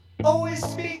Always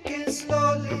speaking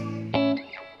slowly,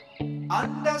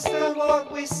 understand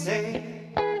what we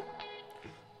say.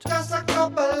 Just a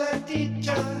couple of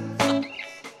teachers,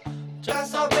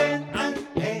 just a Ben and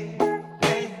A.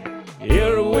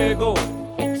 Here we go,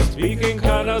 speaking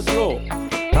kinda slow.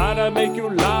 Tryna make you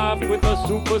laugh with a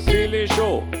super silly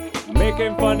show.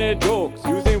 Making funny jokes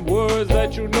using words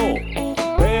that you know.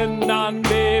 Ben and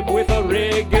Babe with a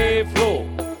reggae flow.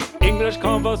 English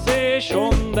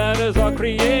conversation, that is our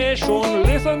creation.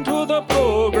 Listen to the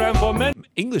program for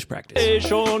English practice.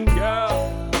 Yeah.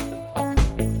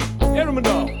 Hear me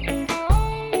now.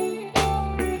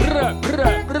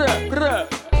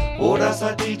 Oh, that's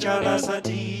a teacher,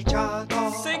 talk.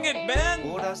 Sing it, Ben.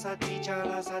 Oh, that's a teacher.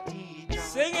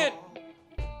 Sing it.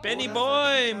 Benny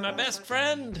boy, my best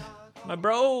friend, my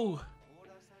bro.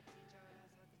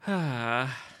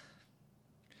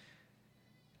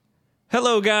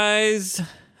 Hello, guys.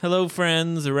 Hello,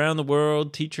 friends around the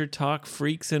world, teacher talk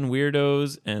freaks and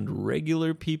weirdos, and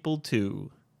regular people,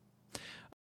 too.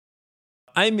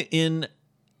 I'm in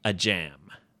a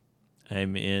jam.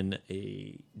 I'm in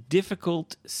a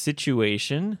difficult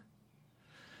situation.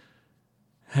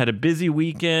 Had a busy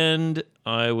weekend.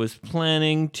 I was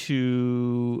planning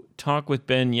to talk with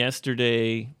Ben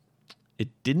yesterday.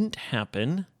 It didn't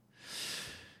happen.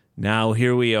 Now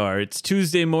here we are. It's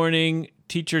Tuesday morning.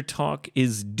 Teacher Talk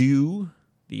is due.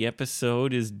 The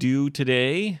episode is due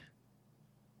today.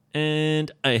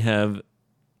 And I have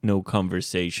no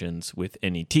conversations with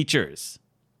any teachers.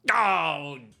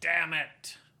 Oh, damn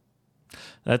it.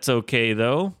 That's okay,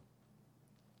 though.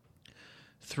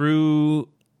 Through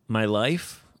my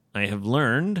life, I have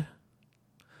learned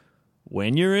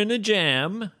when you're in a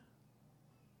jam,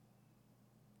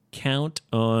 count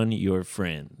on your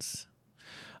friends.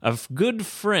 A good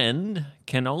friend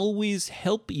can always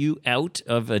help you out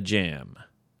of a jam.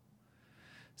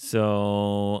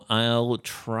 So I'll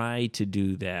try to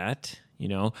do that. You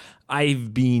know,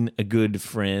 I've been a good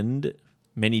friend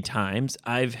many times.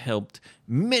 I've helped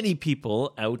many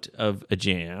people out of a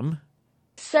jam.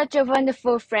 Such a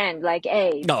wonderful friend like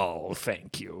Abe. Oh,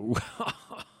 thank you.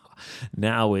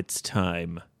 Now it's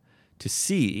time to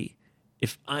see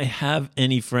if I have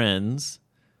any friends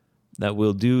that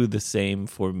will do the same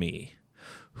for me.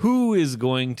 Who is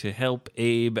going to help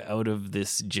Abe out of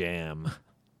this jam?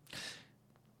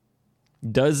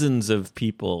 Dozens of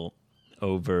people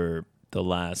over the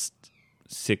last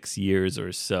 6 years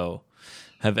or so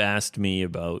have asked me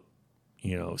about,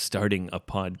 starting a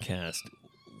podcast.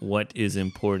 What is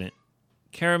important?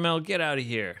 Caramel, get out of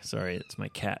here. Sorry, it's my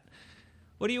cat.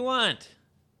 What do you want?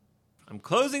 I'm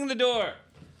closing the door.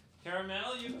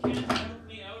 Caramel, you can't help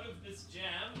me out of this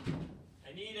jam.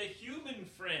 I need a human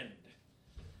friend,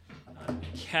 not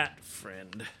a cat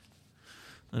friend.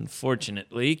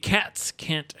 Unfortunately, cats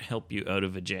can't help you out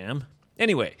of a jam.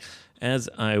 Anyway, as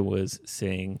I was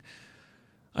saying,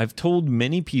 I've told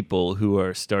many people who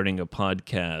are starting a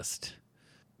podcast,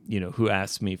 who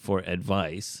ask me for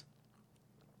advice.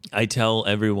 I tell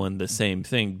everyone the same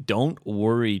thing. Don't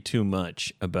worry too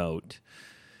much about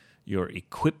your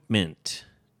equipment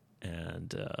and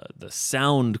the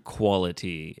sound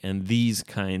quality and these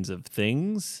kinds of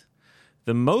things.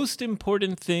 The most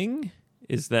important thing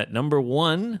is that, number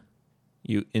one,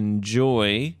 you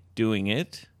enjoy doing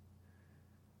it,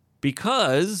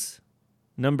 because,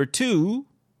 number two,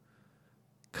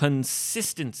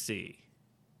 consistency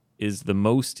is the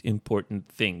most important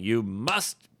thing. You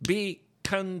must be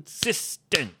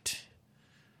consistent.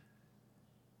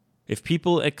 If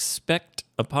people expect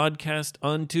a podcast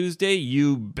on Tuesday,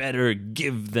 you better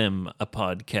give them a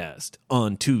podcast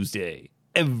on Tuesday,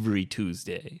 every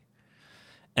Tuesday.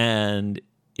 And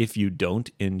if you don't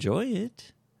enjoy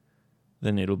it,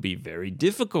 then it'll be very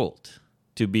difficult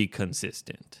to be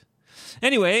consistent.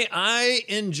 Anyway, I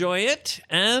enjoy it,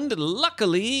 and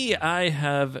luckily I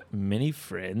have many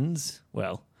friends.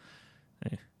 Well,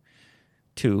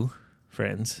 2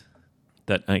 friends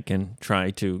that I can try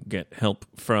to get help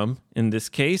from in this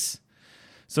case.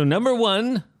 So number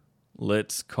 1,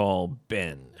 let's call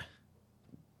Ben.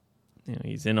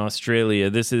 He's in Australia.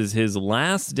 This is his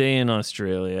last day in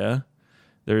Australia.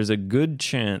 There's a good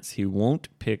chance he won't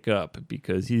pick up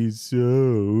because he's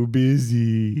so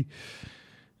busy.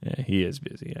 Yeah, he is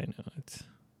busy, I know.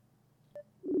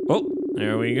 Oh,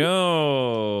 there we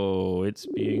go. It's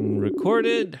being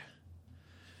recorded.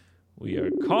 We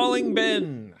are calling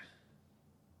Ben.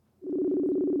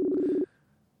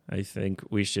 I think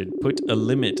we should put a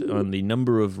limit on the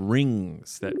number of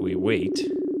rings that we wait.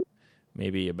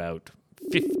 Maybe about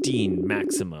 15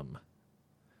 maximum.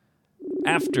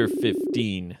 After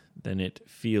 15, then it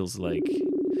feels like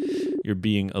you're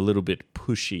being a little bit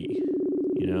pushy.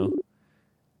 you know?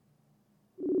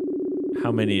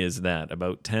 How many is that?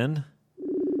 About 10?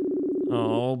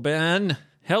 Oh, Ben,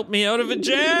 help me out of a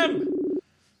jam.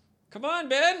 Come on,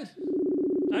 Ben.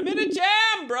 I'm in a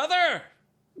jam, brother.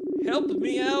 Help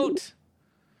me out.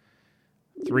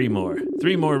 3 more.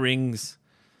 3 more rings.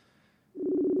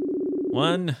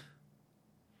 1,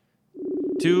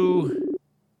 2,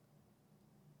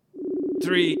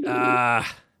 3.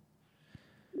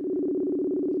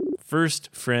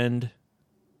 First friend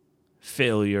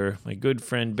failure. My good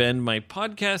friend Ben, my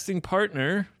podcasting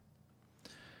partner,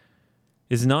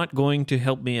 is not going to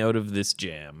help me out of this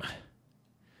jam,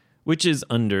 which is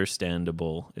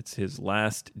understandable. It's his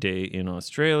last day in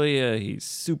Australia. He's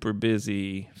super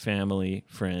busy, family,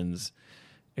 friends,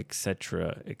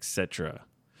 etc., etc.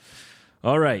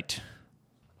 All right.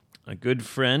 A good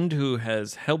friend who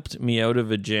has helped me out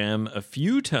of a jam a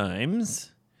few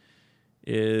times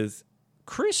is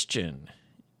Christian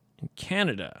in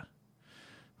Canada.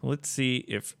 Let's see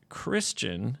if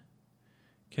Christian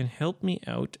can help me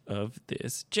out of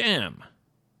this jam.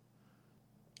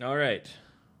 All right.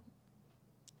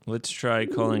 Let's try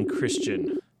calling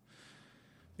Christian.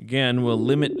 Again, we'll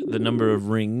limit the number of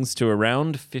rings to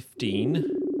around 15.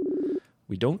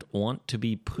 We don't want to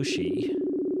be pushy.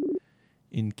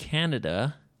 In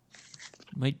Canada,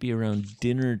 it might be around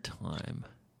dinner time.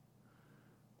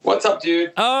 What's up,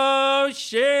 dude? Oh,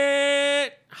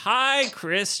 shit! Hi,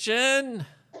 Christian.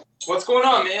 What's going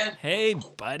on, man? Hey,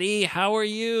 buddy. How are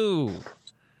you?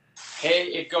 Hey,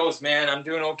 it goes, man. I'm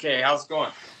doing okay. How's it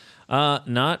going?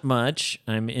 Not much.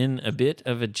 I'm in a bit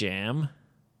of a jam.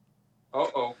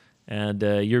 Uh-oh. And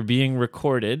you're being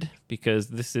recorded because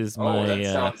this is my...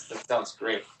 that sounds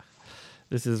great.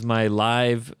 This is my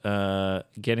live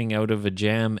getting out of a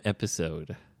jam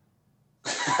episode.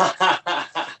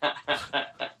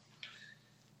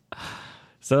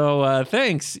 So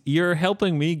thanks. You're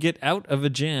helping me get out of a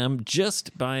jam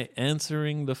just by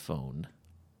answering the phone.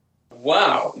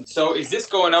 Wow. So is this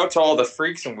going out to all the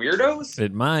freaks and weirdos?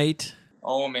 It might.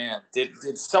 Oh, man.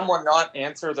 Did someone not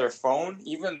answer their phone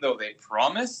even though they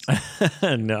promised?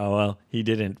 No, well, he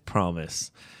didn't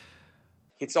promise.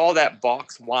 It's all that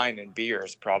box wine and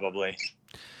beers, probably.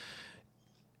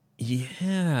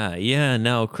 Yeah.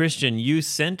 Now, Christian, you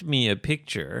sent me a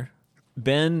picture.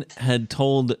 Ben had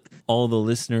told all the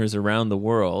listeners around the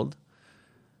world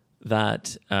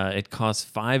that it costs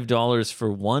 $5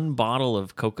 for 1 bottle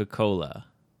of Coca-Cola.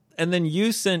 And then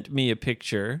you sent me a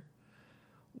picture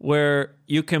where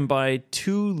you can buy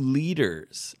 2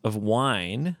 liters of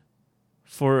wine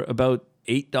for about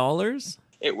 $8.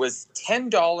 It was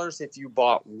 $10 if you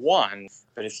bought 1,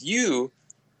 but if you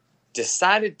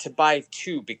decided to buy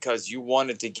 2 because you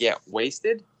wanted to get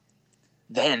wasted,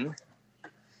 then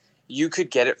you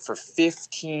could get it for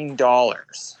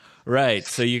 $15. Right,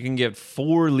 so you can get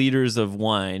 4 liters of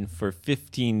wine for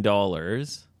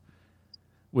 $15,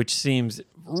 which seems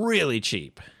really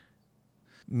cheap.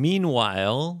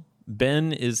 Meanwhile,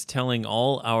 Ben is telling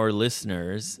all our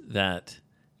listeners that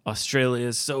Australia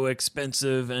is so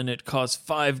expensive and it costs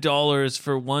 $5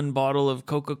 for 1 bottle of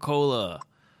Coca-Cola.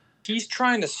 He's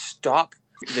trying to stop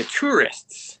the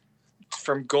tourists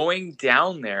from going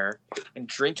down there and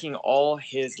drinking all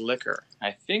his liquor.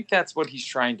 I think that's what he's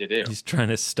trying to do. He's trying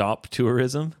to stop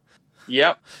tourism?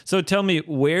 Yep. So tell me,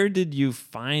 where did you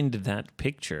find that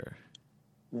picture?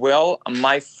 Well,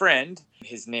 my friend,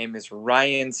 his name is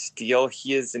Ryan Steele.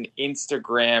 He is an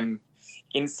Instagram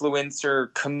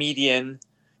influencer, comedian,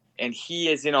 and he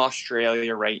is in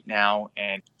Australia right now.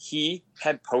 And he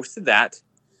had posted that,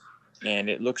 and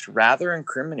it looks rather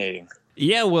incriminating.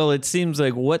 Yeah, well, it seems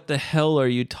like, what the hell are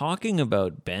you talking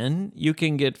about, Ben? You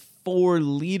can get 4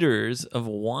 liters of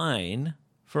wine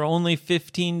for only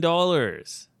 $15.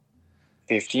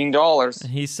 $15.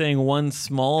 And he's saying 1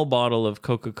 small bottle of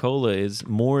Coca-Cola is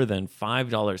more than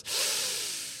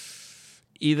 $5.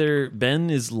 Either Ben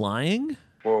is lying.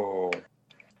 Whoa.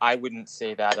 I wouldn't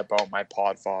say that about my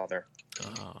podfather.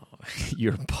 Oh,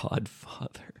 your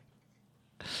podfather.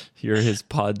 You're his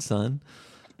pod son.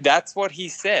 That's what he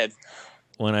said.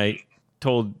 When I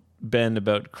told Ben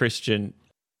about Christian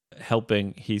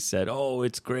helping, he said, "Oh,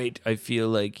 it's great. I feel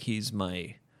like he's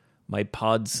my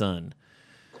pod son,"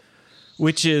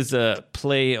 which is a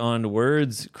play on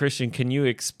words. Christian, can you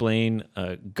explain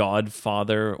a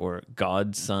godfather or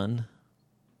godson?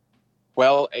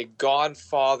 Well, a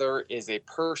godfather is a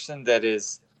person that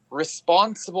is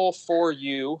responsible for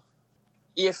you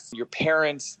if your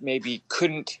parents maybe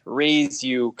couldn't raise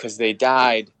you because they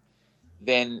died.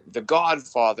 Then the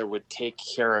godfather would take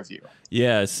care of you.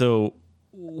 Yeah, so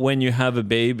when you have a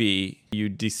baby, you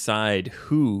decide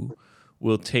who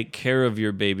will take care of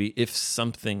your baby if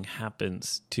something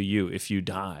happens to you, if you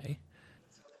die.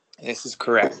 This is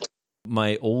correct.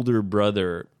 My older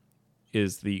brother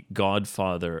is the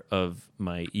godfather of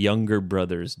my younger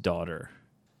brother's daughter.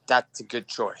 That's a good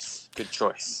choice. Good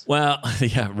choice. Well,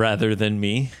 yeah, rather than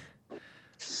me.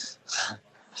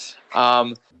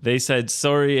 They said,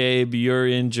 sorry, Abe, you're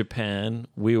in Japan.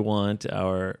 We want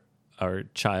our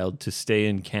child to stay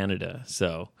in Canada.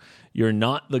 So you're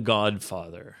not the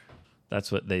godfather.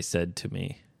 That's what they said to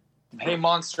me. Hey,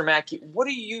 Monster Mac, what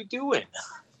are you doing?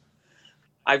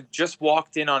 I've just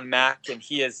walked in on Mac, and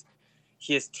he is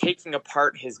taking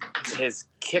apart his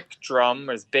kick drum,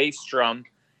 his bass drum.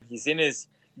 He's in his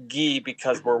gi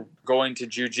because we're going to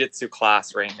jiu-jitsu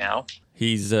class right now.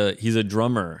 He's a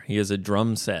drummer. He has a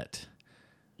drum set.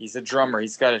 He's a drummer.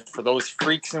 He's got it for those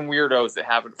freaks and weirdos that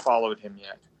haven't followed him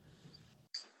yet.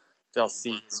 They'll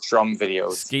see his drum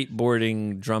videos.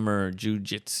 Skateboarding drummer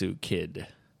jiu-jitsu kid.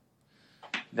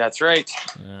 That's right.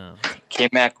 Yeah. Okay,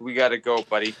 Mac, we got to go,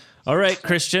 buddy. All right,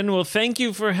 Christian. Well, thank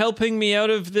you for helping me out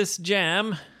of this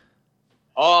jam.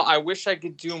 Oh, I wish I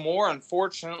could do more.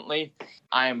 Unfortunately,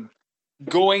 I'm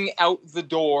going out the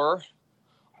door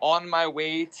on my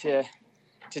way to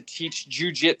teach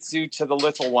jiu-jitsu to the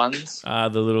little ones. The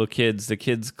little kids, the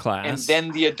kids class. And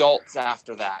then the adults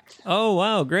after that. Oh,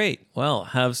 wow, great. Well,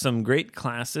 have some great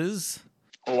classes.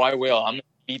 Oh, I will. I'm going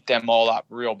to beat them all up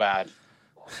real bad.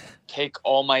 Take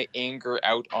all my anger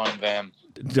out on them.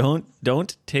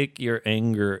 Don't take your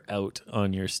anger out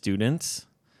on your students,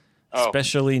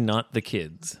 especially not the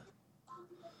kids.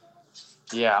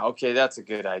 Yeah, okay, that's a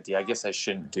good idea. I guess I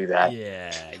shouldn't do that.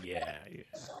 Yeah.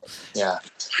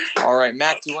 All right,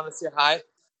 Mac, do you want to say hi?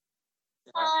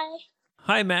 Hi.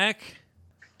 Hi, Mac.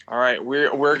 All right,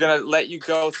 we're going to let you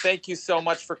go. Thank you so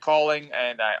much for calling,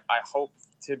 and I hope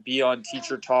to be on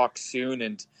Teacher Talk soon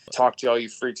and talk to all you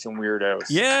freaks and weirdos.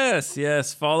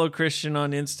 Yes. Follow Christian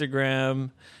on Instagram.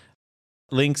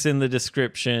 Links in the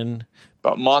description.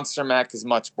 But Monster Mac is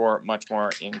much more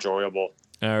enjoyable.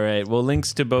 All right. Well,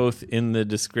 links to both in the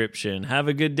description. Have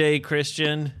a good day,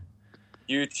 Christian.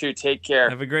 You too. Take care.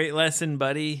 Have a great lesson,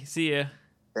 buddy. See ya.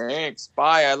 Thanks.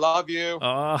 Bye. I love you.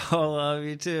 Oh, love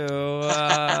you too.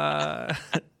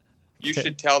 You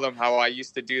should tell them how I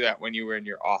used to do that when you were in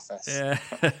your office. Yeah.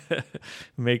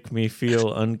 Make me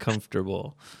feel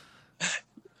uncomfortable.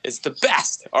 It's the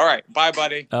best. All right. Bye,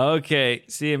 buddy. Okay.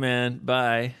 See you, man.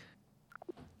 Bye.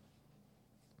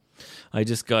 I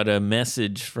just got a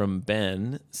message from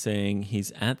Ben saying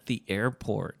he's at the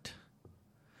airport.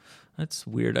 That's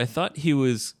weird. I thought he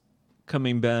was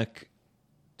coming back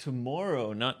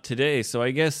tomorrow, not today. So I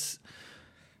guess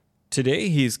today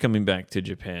he's coming back to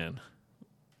Japan.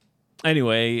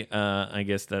 Anyway, I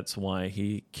guess that's why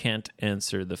he can't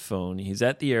answer the phone. He's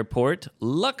at the airport.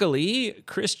 Luckily,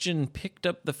 Christian picked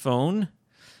up the phone,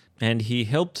 and he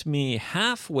helped me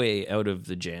halfway out of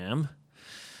the jam.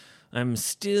 I'm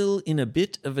still in a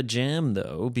bit of a jam,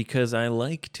 though, because I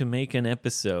like to make an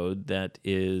episode that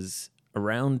is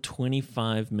around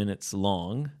 25 minutes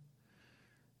long.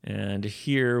 And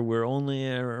here we're only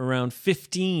around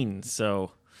 15,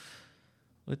 so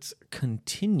let's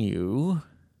continue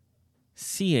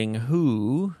seeing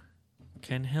who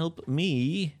can help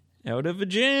me out of a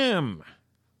jam.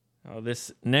 Oh,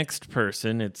 this next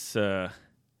person, it's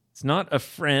not a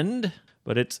friend,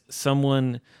 but it's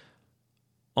someone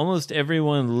almost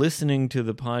everyone listening to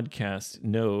the podcast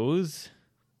knows.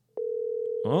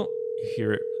 Oh,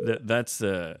 here that's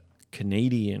a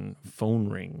Canadian phone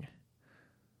ring.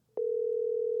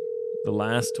 The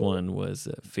last one was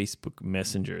a Facebook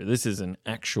Messenger. This is an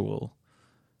actual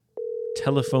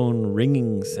telephone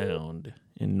ringing sound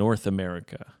in North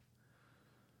America.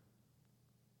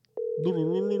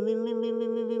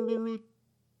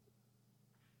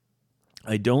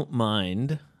 I don't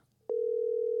mind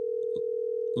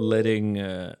letting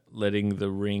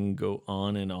the ring go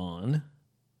on and on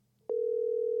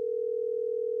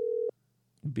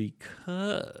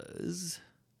because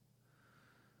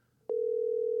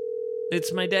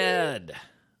it's my dad.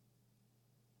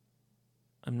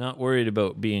 I'm not worried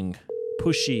about being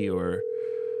pushy or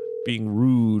being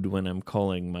rude when I'm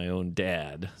calling my own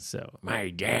dad. So, my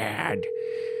dad.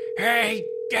 Hey,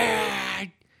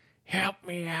 Dad, help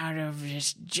me out of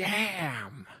this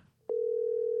jam.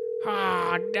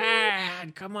 Oh,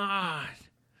 Dad, come on.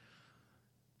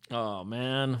 Oh,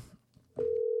 man.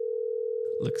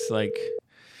 Looks like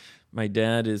my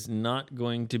dad is not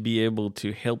going to be able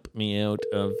to help me out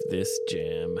of this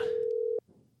jam.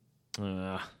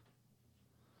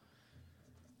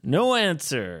 No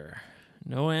answer.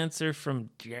 No answer from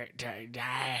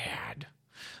Dad.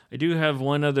 I do have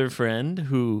one other friend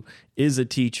who is a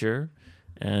teacher,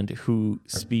 and who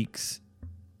speaks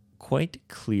quite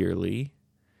clearly.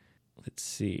 Let's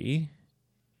see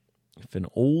if an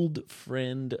old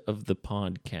friend of the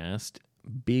podcast,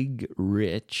 Big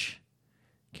Rich,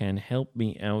 can help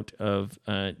me out of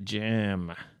a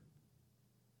jam.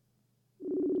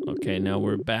 Okay, now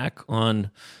we're back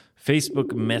on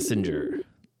Facebook Messenger.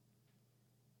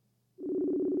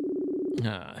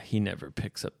 He never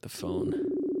picks up the phone.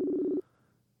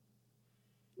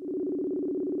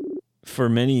 For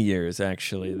many years,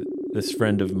 actually, this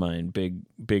friend of mine, Big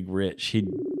Rich, he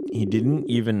didn't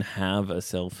even have a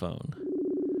cell phone.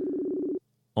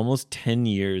 Almost 10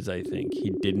 years, I think, he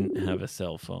didn't have a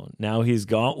cell phone. Now he's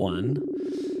got one.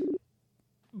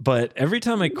 But every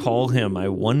time I call him, I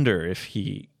wonder if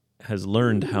he has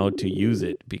learned how to use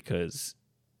it, because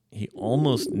he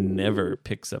almost never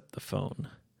picks up the phone.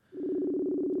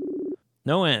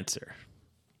 No answer.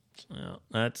 Well,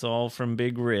 that's all from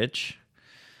Big Rich.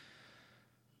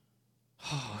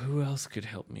 Oh, who else could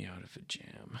help me out of a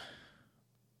jam?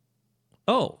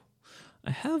 Oh,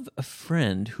 I have a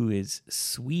friend who is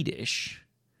Swedish,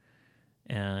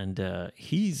 and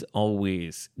he's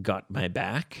always got my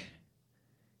back.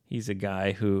 He's a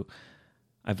guy who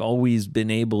I've always been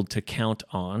able to count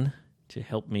on to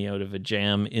help me out of a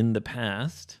jam in the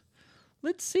past.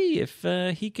 Let's see if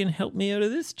he can help me out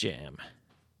of this jam.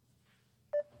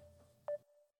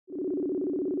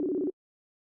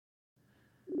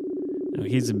 Now,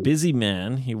 he's a busy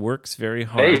man. He works very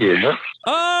hard. Hey.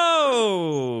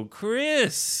 Oh,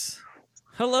 Chris.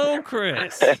 Hello,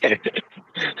 Chris. Hey.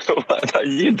 What are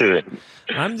you doing?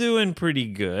 I'm doing pretty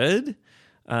good.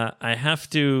 I have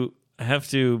to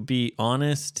be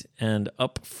honest and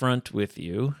upfront with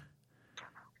you.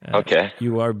 Okay.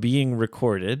 You are being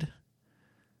recorded.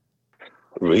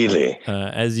 Really?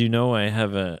 As you know, I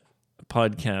have a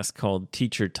podcast called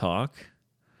Teacher Talk.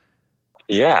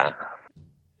 Yeah.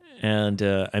 And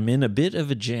I'm in a bit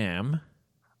of a jam.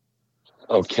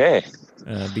 Okay.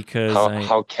 Because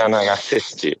how can I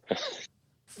assist you?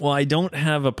 Well, I don't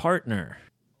have a partner.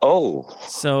 Oh.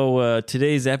 So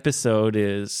today's episode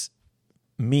is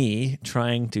me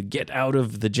trying to get out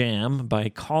of the jam by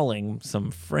calling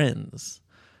some friends.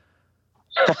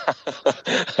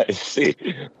 I see.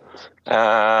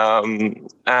 And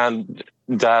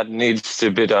that needs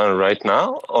to be done right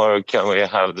now, or can we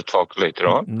have the talk later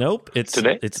on? Nope,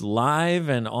 it's live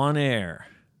and on air.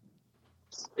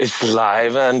 It's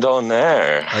live and on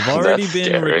air. I've already That's been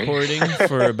scary. recording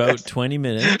for about 20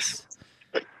 minutes.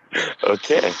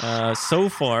 Okay. So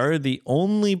far, the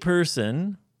only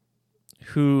person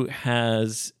who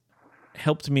has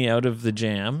helped me out of the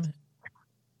jam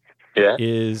Yeah.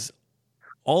 is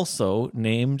also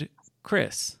named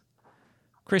Chris.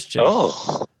 Christian.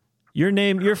 Oh.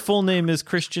 Your full name is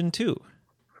Christian too.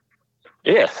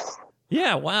 Yes.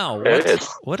 Yeah, wow. It is.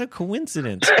 What a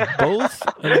coincidence. Both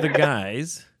of the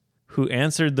guys who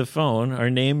answered the phone are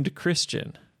named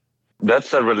Christian.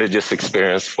 That's a religious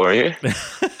experience for you.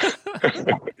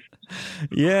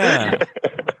 Yeah.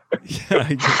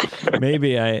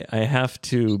 Maybe I have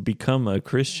to become a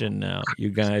Christian now. You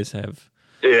guys have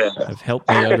helped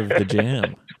me out of the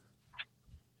jam.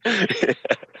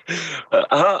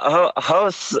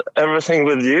 How's everything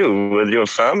with you, with your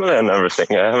family and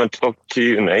everything? I haven't talked to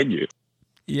you in ages.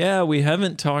 Yeah, we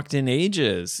haven't talked in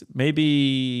ages.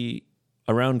 Maybe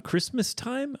around Christmas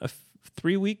time,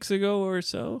 3 weeks ago or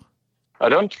so. I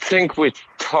don't think we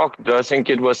talked. I think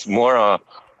it was more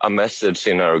a message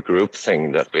in our group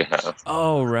thing that we have.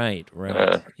 Oh, right.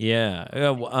 Yeah.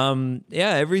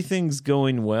 Everything's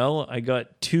going well. I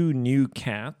got 2 new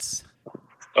cats.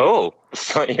 Oh,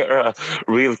 so you're a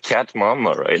real cat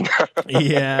mama right now.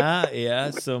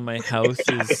 Yeah. So my house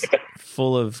is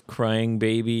full of crying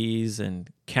babies and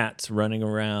cats running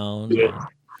around. Yeah.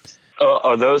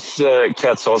 Are those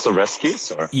cats also rescues?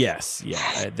 Or? Yes.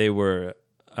 Yeah. They were.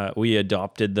 We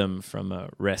adopted them from a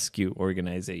rescue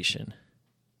organization.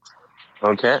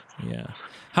 Okay. Yeah.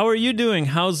 How are you doing?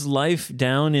 How's life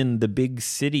down in the big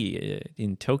city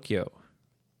in Tokyo?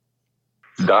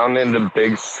 Down in the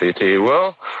big city.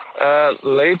 Well,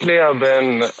 lately I've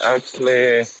been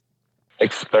actually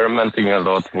experimenting a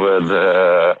lot with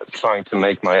trying to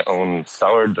make my own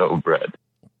sourdough bread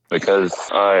because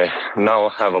I now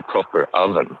have a proper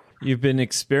oven. You've been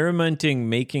experimenting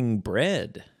making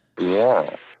bread.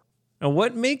 Yeah. And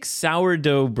what makes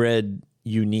sourdough bread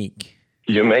unique?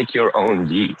 You make your own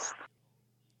yeast.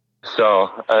 So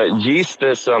yeast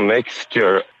is a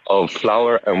mixture of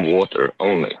flour and water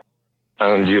only.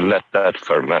 And you let that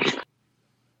ferment.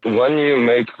 When you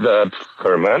make that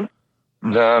ferment,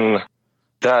 then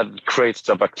that creates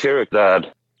a bacteria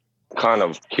that kind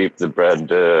of keep the bread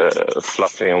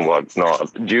fluffy and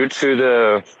whatnot. Due to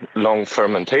the long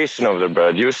fermentation of the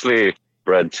bread, usually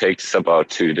bread takes about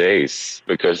 2 days,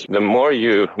 because the more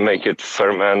you make it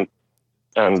ferment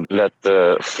and let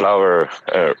the flour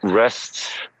rest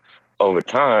over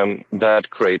time, that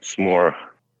creates more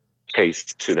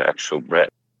taste to the actual bread.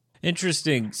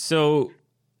 Interesting. So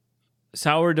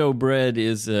sourdough bread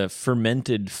is a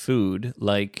fermented food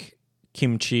like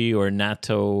kimchi or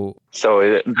natto.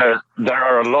 So there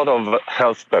are a lot of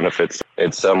health benefits.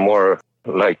 It's a more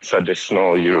like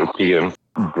traditional European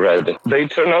bread. They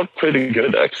turn out pretty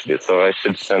good, actually, so I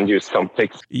should send you some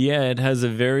pics. Yeah, it has a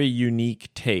very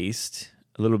unique taste,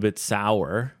 a little bit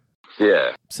sour.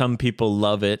 Yeah. Some people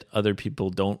love it, other people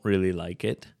don't really like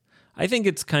it. I think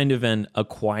it's kind of an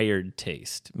acquired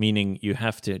taste, meaning you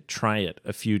have to try it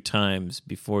a few times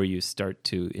before you start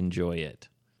to enjoy it.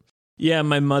 Yeah,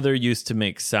 my mother used to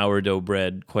make sourdough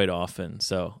bread quite often,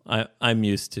 so I'm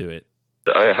used to it.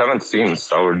 I haven't seen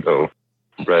sourdough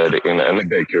bread in any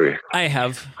bakery. I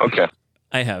have. Okay.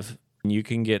 I have. You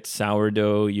can get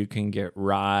sourdough, you can get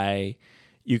rye,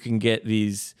 you can get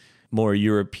these more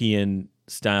European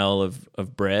style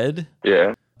of bread.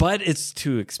 Yeah. But it's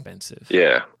too expensive.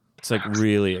 Yeah. It's like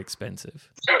really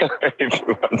expensive. If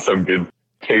you want some good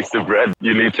tasty bread,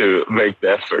 you need to make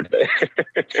the effort.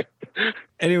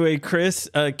 Anyway, Chris,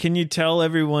 can you tell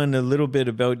everyone a little bit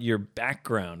about your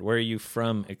background? Where are you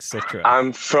from, etc.?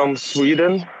 I'm from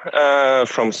Sweden,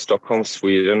 from Stockholm,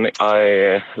 Sweden.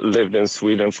 I lived in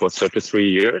Sweden for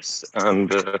 33 years,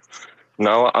 and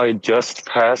now I just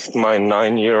passed my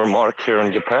 9-year mark here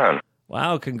in Japan.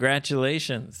 Wow,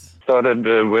 congratulations. Started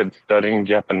with studying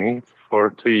Japanese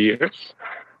for 2 years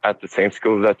at the same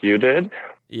school that you did.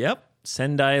 Yep,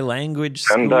 Sendai Language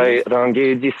School. Sendai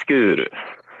Language School.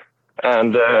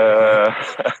 And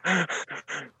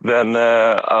then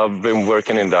I've been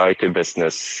working in the IT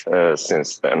business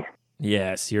since then.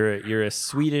 Yes, you're a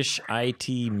Swedish IT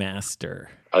master.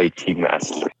 IT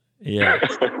master. Yeah,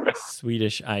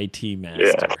 Swedish IT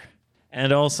master. Yeah.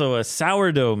 And also a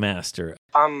sourdough master.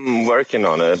 I'm working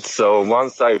on it. So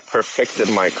once I perfected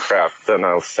my craft, then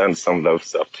I'll send some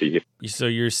loaves up to you. So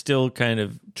you're still kind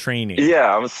of training.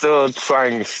 Yeah, I'm still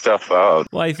trying stuff out.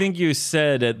 Well, I think you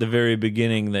said at the very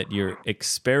beginning that you're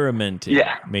experimenting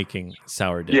making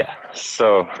sourdough. Yeah,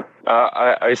 so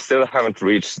I still haven't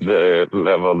reached the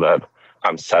level that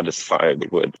I'm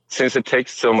satisfied with. Since it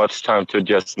takes so much time to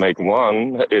just make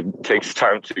one, it takes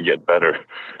time to get better.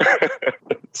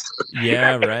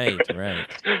 Yeah, right.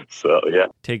 So, yeah.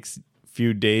 Takes a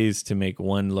few days to make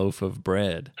one loaf of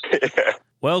bread. Yeah.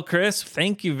 Well, Chris,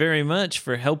 thank you very much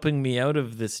for helping me out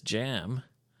of this jam.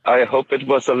 I hope it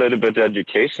was a little bit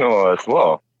educational as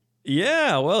well.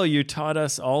 Yeah, well, you taught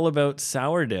us all about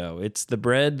sourdough. It's the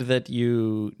bread that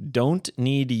you don't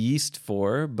need yeast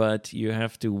for, but you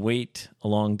have to wait a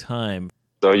long time.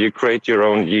 So you create your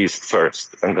own yeast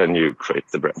first, and then you create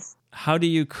the bread. How do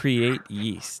you create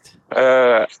yeast?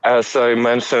 As I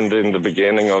mentioned in the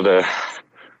beginning of the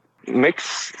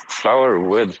mix flour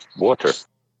with water.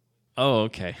 Oh,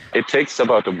 okay. It takes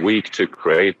about a week to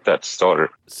create that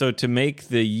starter. So to make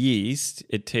the yeast,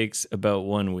 it takes about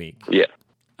 1 week. Yeah.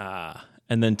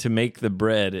 And then to make the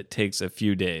bread, it takes a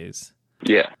few days.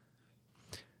 Yeah.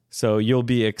 So you'll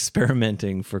be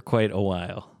experimenting for quite a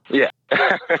while. Yeah.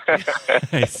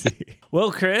 I see.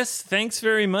 Well, Chris, thanks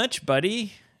very much,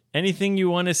 buddy. Anything you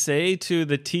want to say to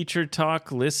the Teacher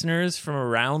Talk listeners from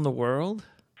around the world?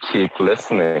 Keep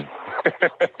listening.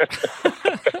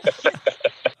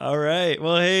 All right.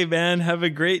 Well, hey, man, have a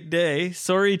great day.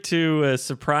 Sorry to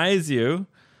surprise you.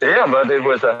 Yeah, but it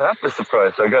was a happy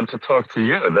surprise. I got to talk to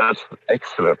you. That's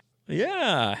excellent.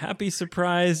 Yeah, happy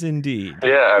surprise indeed.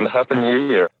 Yeah, and Happy New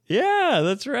Year. Yeah,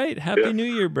 that's right. Happy New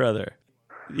Year, brother.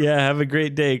 Yeah, have a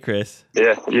great day, Chris.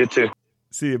 Yeah, you too.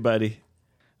 See you, buddy.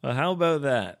 Well, how about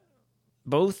that?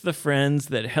 Both the friends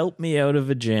that helped me out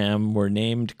of a jam were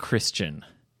named Christian,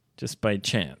 just by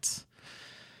chance.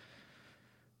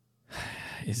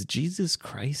 Is Jesus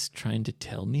Christ trying to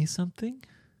tell me something?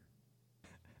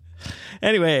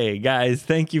 Anyway, guys,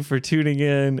 thank you for tuning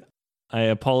in. I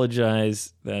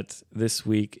apologize that this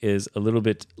week is a little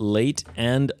bit late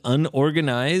and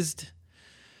unorganized,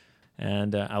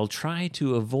 and I'll try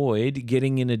to avoid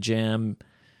getting in a jam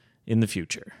in the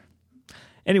future.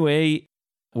 Anyway,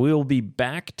 we'll be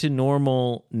back to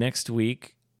normal next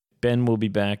week. Ben will be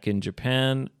back in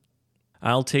Japan.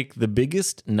 I'll take the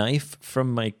biggest knife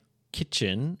from my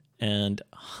kitchen and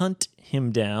hunt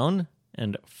him down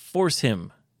and force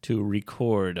him to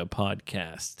record a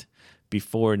podcast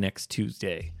before next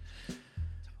Tuesday.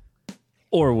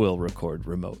 Or we'll record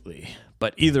remotely.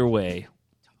 But either way,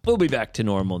 We'll be back to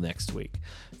normal next week.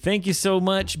 Thank you so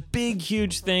much. Big,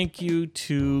 huge thank you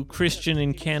to Christian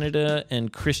in Canada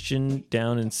and Christian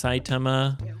down in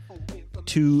Saitama,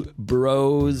 two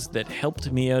bros that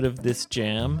helped me out of this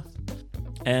jam.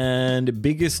 And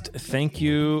biggest thank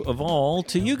you of all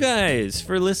to you guys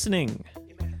for listening.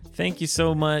 Thank you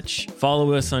so much.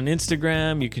 Follow us on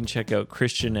Instagram. You can check out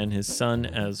Christian and his son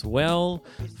as well.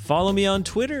 Follow me on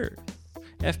Twitter.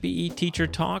 FBE Teacher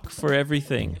Talk for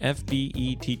everything.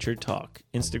 FBE Teacher Talk.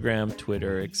 Instagram,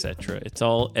 Twitter, etc. It's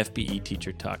all FBE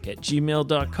Teacher Talk at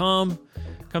gmail.com.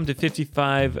 Come to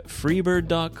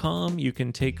 55freebird.com. You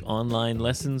can take online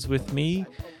lessons with me.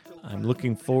 I'm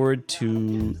looking forward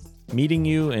to meeting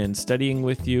you and studying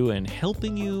with you and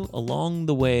helping you along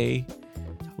the way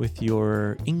with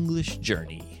your English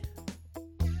journey.